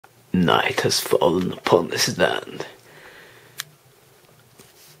Night has fallen upon this land.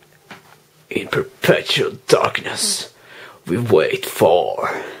 In perpetual darkness, we wait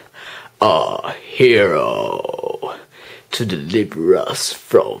for a hero to deliver us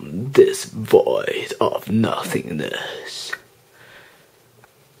from this void of nothingness.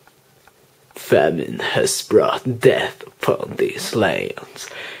 Famine has brought death upon these lands,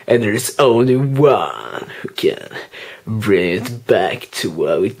 and there is only one who can bring it back to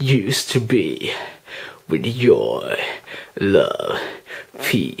what it used to be, with joy, love,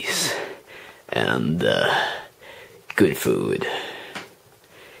 peace, and good food.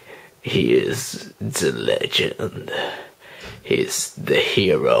 He is the legend. He's the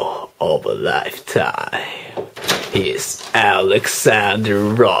hero of a lifetime. He's Alexander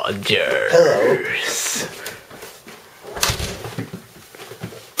Rogers.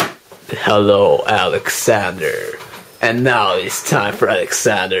 Hello, Alexander. And now it's time for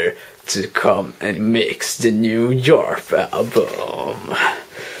Alexander to come and mix the new Yarp album.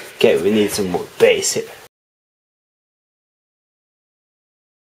 Okay, we need some more bass here.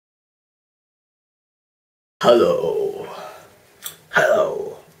 Hello.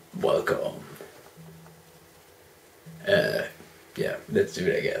 Hello. Welcome. Yeah, let's do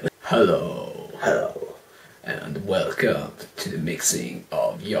it again. Hello. Hello. And welcome to the mixing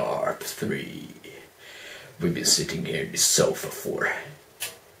of Yarp 3. We've been sitting here in the sofa for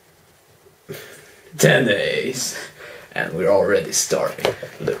 10 days. And we're already starting.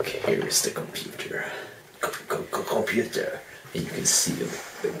 Look, here is the computer. Computer. And you can see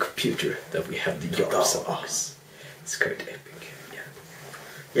the computer that we have the Yarp songs. It's quite epic.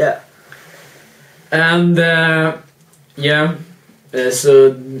 Yeah. And yeah. So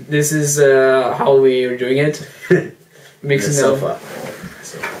this is how we are doing it. Mixing the sofa.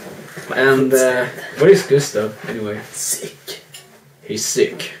 And what is Gustav anyway? Sick. He's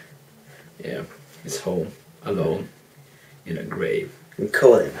sick. Yeah. He's home alone in a grave. We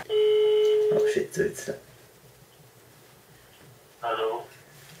call him. Oh shit, do it. Hello.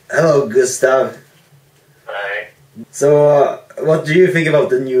 Hello, Gustav. Hi. So, what do you think about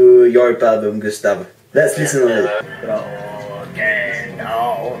the new Yarp album, Gustav? Let's listen to it. Okay,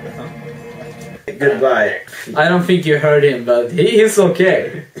 no. Goodbye. I don't think you heard him, but he is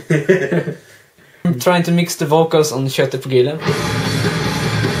okay. I'm trying to mix the vocals on Köttet på grillen.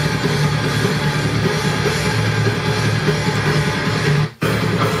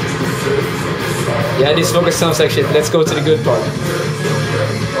 Yeah, this vocal sounds like shit. Let's go to the good part.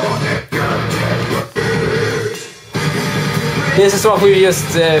 This is what we just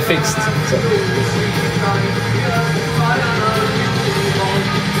fixed. So.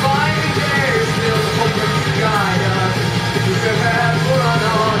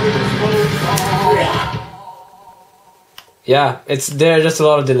 Yeah, there's just a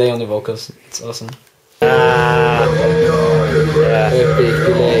lot of delay on the vocals. It's awesome. Epic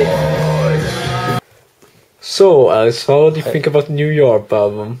delay. So, Alex, how do you think about the new Yarp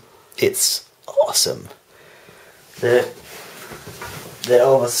album? It's awesome. Det är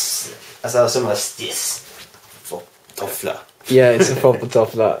alltså som en stiss. Toffla. Yeah, it's a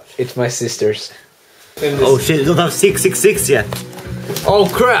Toffla. It's my sister's. Oh shit, you don't have 666 yet. Oh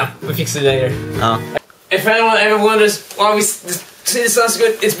crap! We fix it later. If anyone ever wonders why this sounds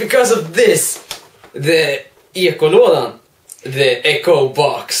good, it's because of this. The ekolådan. The echo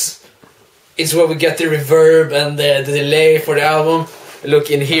box. It's where we get the reverb and the delay for the album. Look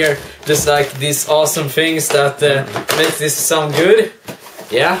in here, just like these awesome things that make this sound good.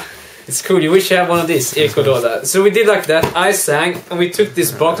 Yeah, it's cool. You wish you had one of these, ekolåda. So we did like that. I sang, and we took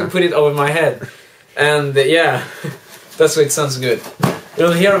this box and put it over my head. And yeah, that's why it sounds good.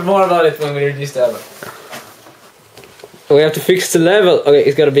 You'll hear more about it when we release the album. We have to fix the level. Okay,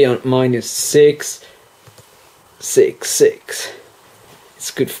 it's gotta be on -6, 6, 6.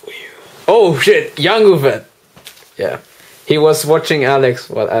 It's good for you. Oh shit, young Uwe. Yeah. He was watching Alex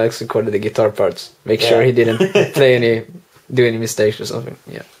while Alex recorded the guitar parts. Make sure he didn't do any mistakes or something.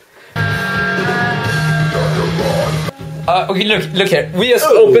 Yeah. Okay, look here. We just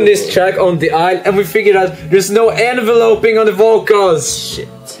opened this track on the aisle and we figured out there's no enveloping on the vocals.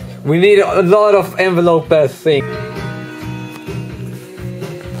 Shit. We need a lot of envelope thing.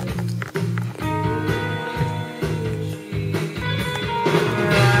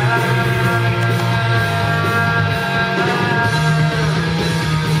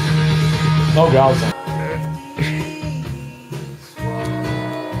 No growls.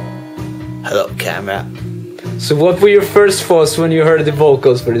 Hello, camera. So what were your first thoughts when you heard the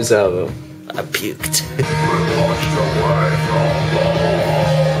vocals for this album? I puked.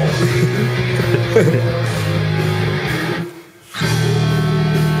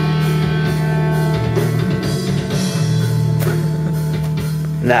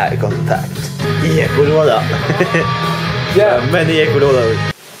 närkontakt. Ekolåda. Yeah. Men ekolåda.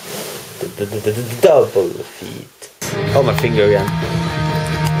 Double feet. Oh, my finger again.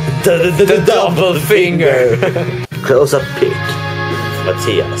 The double finger. Close up pick.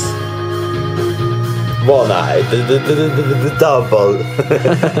 Mattias. One eye. The double.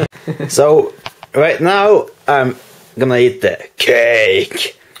 So, right now, I'm gonna eat the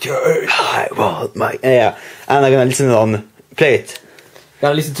cake. I want my... Yeah. And I'm gonna listen on plate.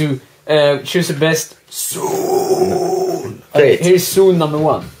 Gotta listen to choose the best. Soon. Okay, Plate. here's Soon number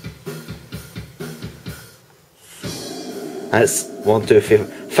 1. That's 1, 2, 3,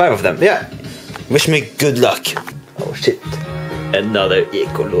 5 of them. Yeah. Wish me good luck. Oh shit. Another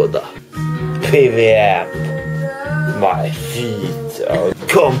ekolåda. PVM. My feet. Oh,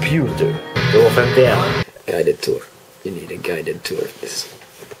 computer. Då 51. Guided tour. You need a guided tour of this.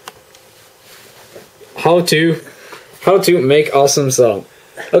 How to make awesome song.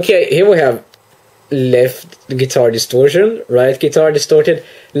 Okay, here we have left guitar distortion, right guitar distorted,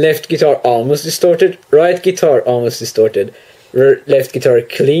 left guitar almost distorted, right guitar almost distorted, left guitar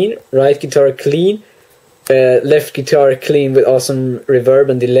clean, right guitar clean, left guitar clean with awesome reverb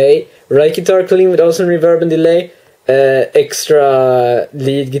and delay, right guitar clean with awesome reverb and delay, extra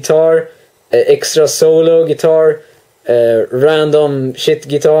lead guitar, extra solo guitar, random shit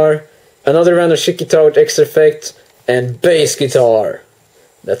guitar, another random shit guitar with extra effects, and bass guitar.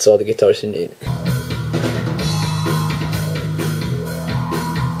 That's all the guitars you need.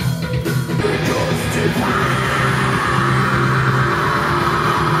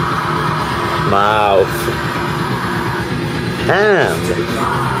 Mouth. Hand.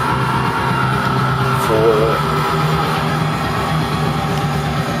 4.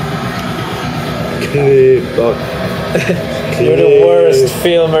 Clip. You're the worst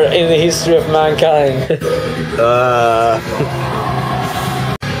filmer in the history of mankind.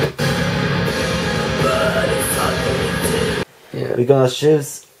 Yeah. We're gonna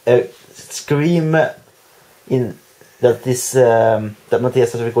choose a scream in that this that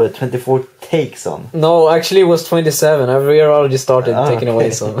Mattias has recorded 24 takes on. No, actually it was 27. We already started taking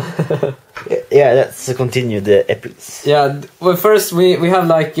away some. Yeah, let's continue the epics. Yeah, well, first we have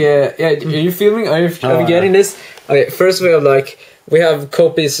like yeah. Are you filming? Are you getting this? Okay, first we have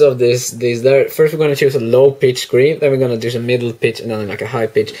copies of these there. First we're gonna choose a low pitch scream, then we're gonna do some middle pitch, and then like a high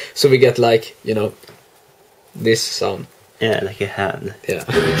pitch. So we get like, you know, this sound. Yeah, like a hand. Yeah.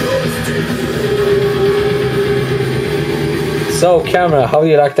 So camera, how do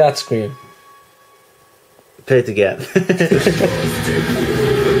you like that scream? Play it again.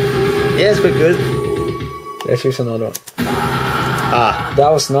 Yeah, it's quite good. Let's use another one.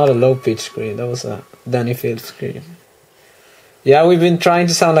 That was not a low pitch scream, that was a Danny Field scream. Ja, we've been trying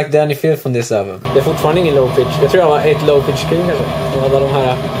to sound like Danny Field från this album. Det är fortfarande ingen low pitch. Jag tror jag var ett low pitch scream kanske. Av alla de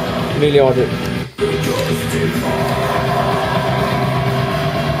här miljarder.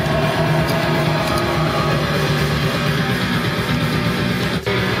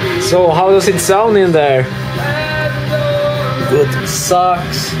 So how does it sound in there? Good.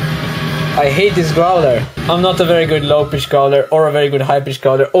 Sucks. I hate this growler. I'm not a very good low pitch growler, or a very good high pitch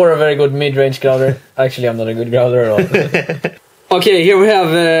growler, or a very good mid range growler. Actually, I'm not a good growler at all. Okay, here we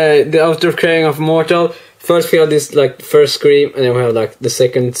have the outdoor craving of Mortal. First we have this like first scream, and then we have like the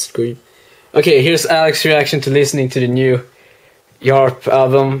second scream. Okay, here's Alex's reaction to listening to the new Yarp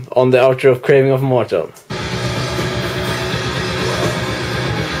album on the outro of Craving of Mortal.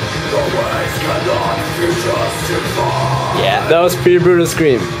 Yeah. That was pretty brutal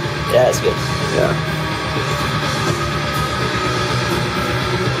scream. Yeah, it's good. Yeah.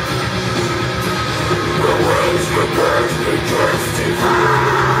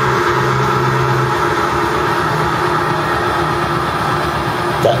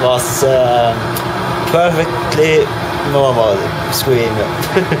 That was perfectly normal scream.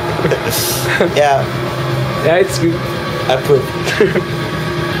 Yeah. Yeah, it's good. I approve.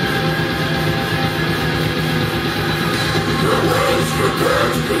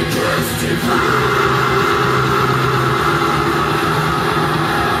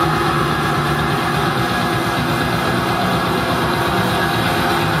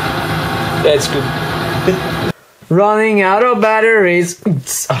 That's good. Running out of batteries.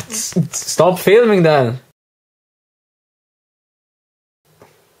 Stop filming then.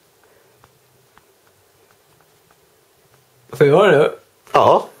 Hur var det?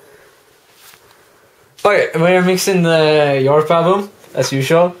 Ja. Okay, we're mixing the Yarp album, as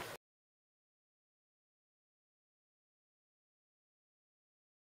usual.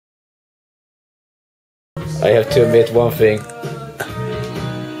 I have to admit one thing.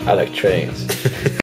 I like trains.